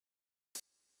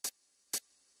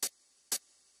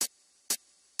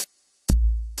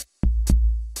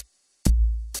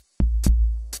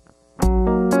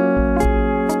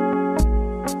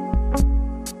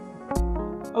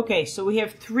Okay, so we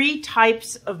have three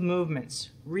types of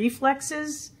movements: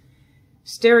 reflexes,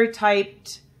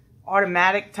 stereotyped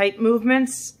automatic type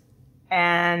movements,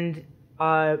 and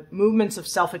movements of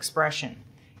self-expression.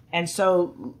 And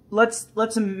so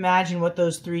let's imagine what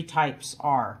those three types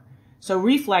are. So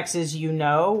reflexes, you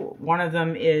know, one of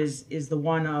them is the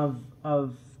one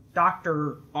of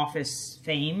doctor office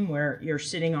fame, where you're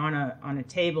sitting on a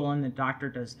table and the doctor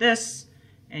does this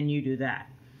and you do that.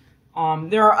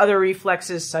 There are other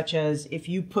reflexes, such as if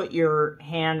you put your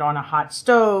hand on a hot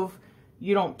stove,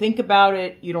 you don't think about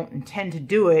it, you don't intend to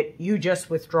do it, you just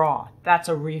withdraw. That's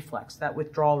a reflex, that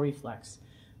withdrawal reflex.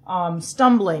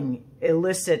 Stumbling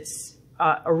elicits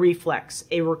a reflex,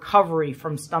 a recovery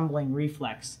from stumbling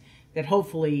reflex that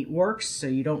hopefully works so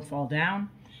you don't fall down.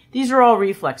 These are all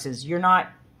reflexes. You're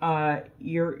not,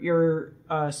 your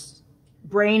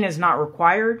brain is not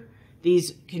required.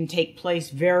 These can take place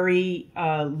very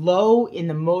low in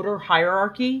the motor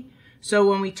hierarchy. So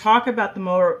when we talk about the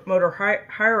motor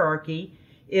hierarchy,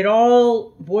 it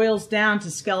all boils down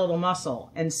to skeletal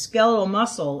muscle. And skeletal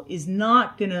muscle is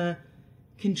not going to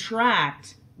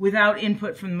contract without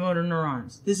input from the motor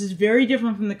neurons. This is very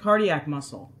different from the cardiac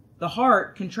muscle. The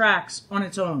heart contracts on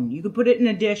its own. You could put it in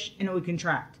a dish and it would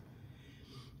contract.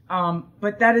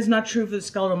 But that is not true for the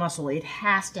skeletal muscle. It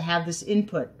has to have this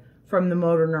input from the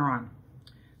motor neuron.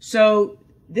 So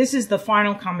this is the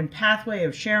final common pathway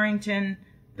of Sherrington,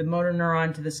 the motor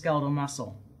neuron to the skeletal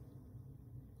muscle.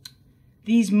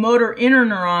 These motor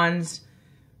interneurons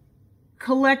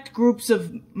collect groups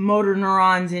of motor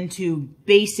neurons into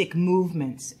basic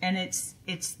movements. And it's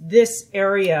this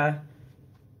area,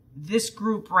 this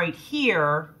group right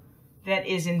here, that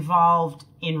is involved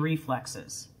in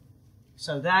reflexes.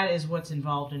 So that is what's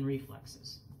involved in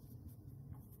reflexes.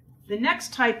 The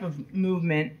next type of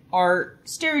movement are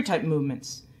stereotype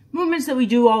movements. Movements that we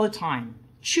do all the time.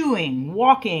 Chewing,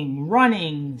 walking,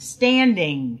 running,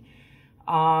 standing.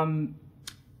 And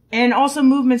also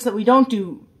movements that we don't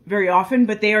do very often,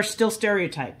 but they are still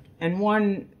stereotyped. And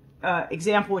one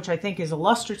example which I think is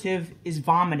illustrative is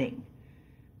vomiting.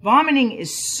 Vomiting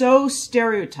is so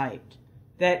stereotyped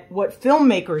that what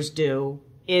filmmakers do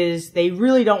is they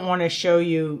really don't want to show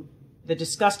you the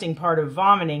disgusting part of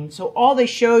vomiting. So all they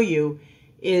show you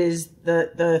is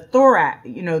the thorax,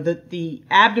 you know, the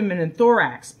abdomen and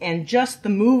thorax, and just the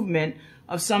movement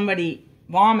of somebody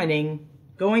vomiting,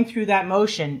 going through that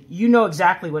motion. You know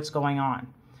exactly what's going on.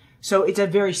 So it's a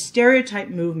very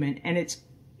stereotyped movement, and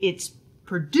it's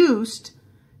produced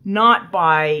not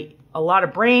by a lot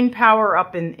of brain power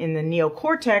up in the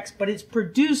neocortex, but it's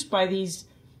produced by these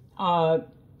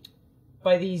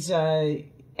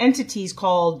entities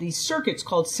called, these circuits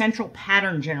called central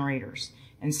pattern generators.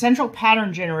 And central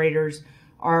pattern generators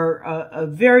are a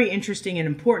very interesting and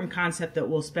important concept that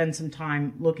we'll spend some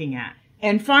time looking at.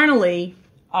 And finally,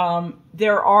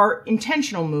 there are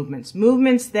intentional movements,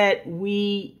 movements that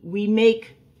we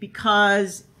make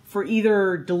because for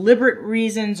either deliberate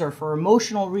reasons or for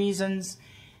emotional reasons.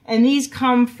 And these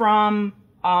come from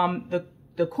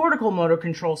the cortical motor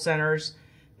control centers.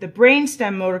 The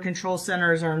brainstem motor control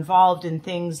centers are involved in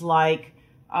things like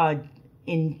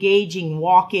engaging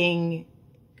walking,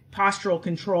 postural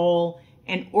control,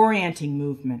 and orienting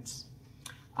movements.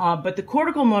 But the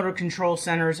cortical motor control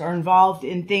centers are involved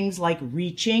in things like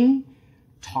reaching,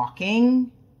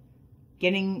 talking,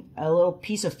 getting a little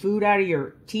piece of food out of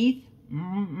your teeth,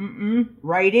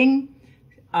 writing,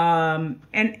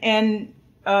 and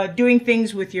doing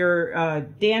things with your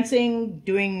dancing,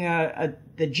 doing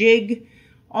the jig.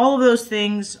 All of those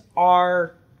things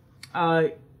are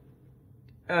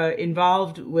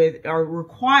involved with or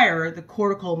require the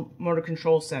cortical motor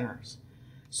control centers.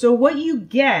 So what you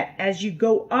get as you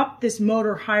go up this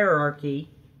motor hierarchy,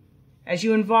 as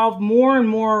you involve more and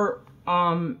more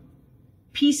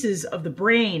pieces of the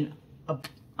brain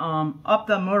up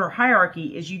the motor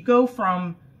hierarchy, is you go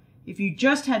from, if you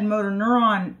just had motor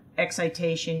neuron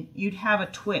excitation, you'd have a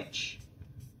twitch.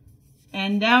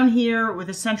 And down here with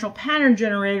a central pattern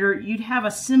generator, you'd have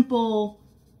a simple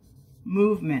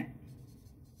movement.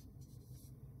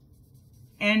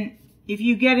 And if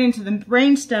you get into the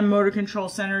brainstem motor control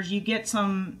centers, you get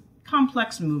some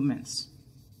complex movements.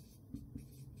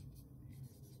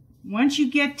 Once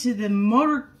you get to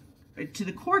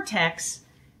the cortex,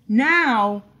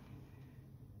 now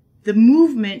the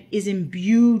movement is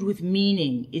imbued with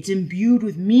meaning. It's imbued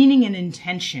with meaning and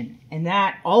intention. And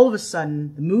that, all of a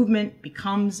sudden, the movement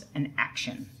becomes an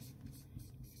action.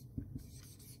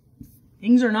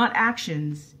 Things are not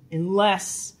actions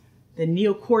unless the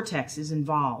neocortex is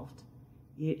involved.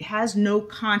 It has no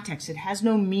context. It has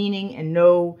no meaning and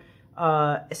no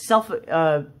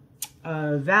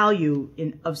value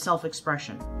of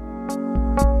self-expression.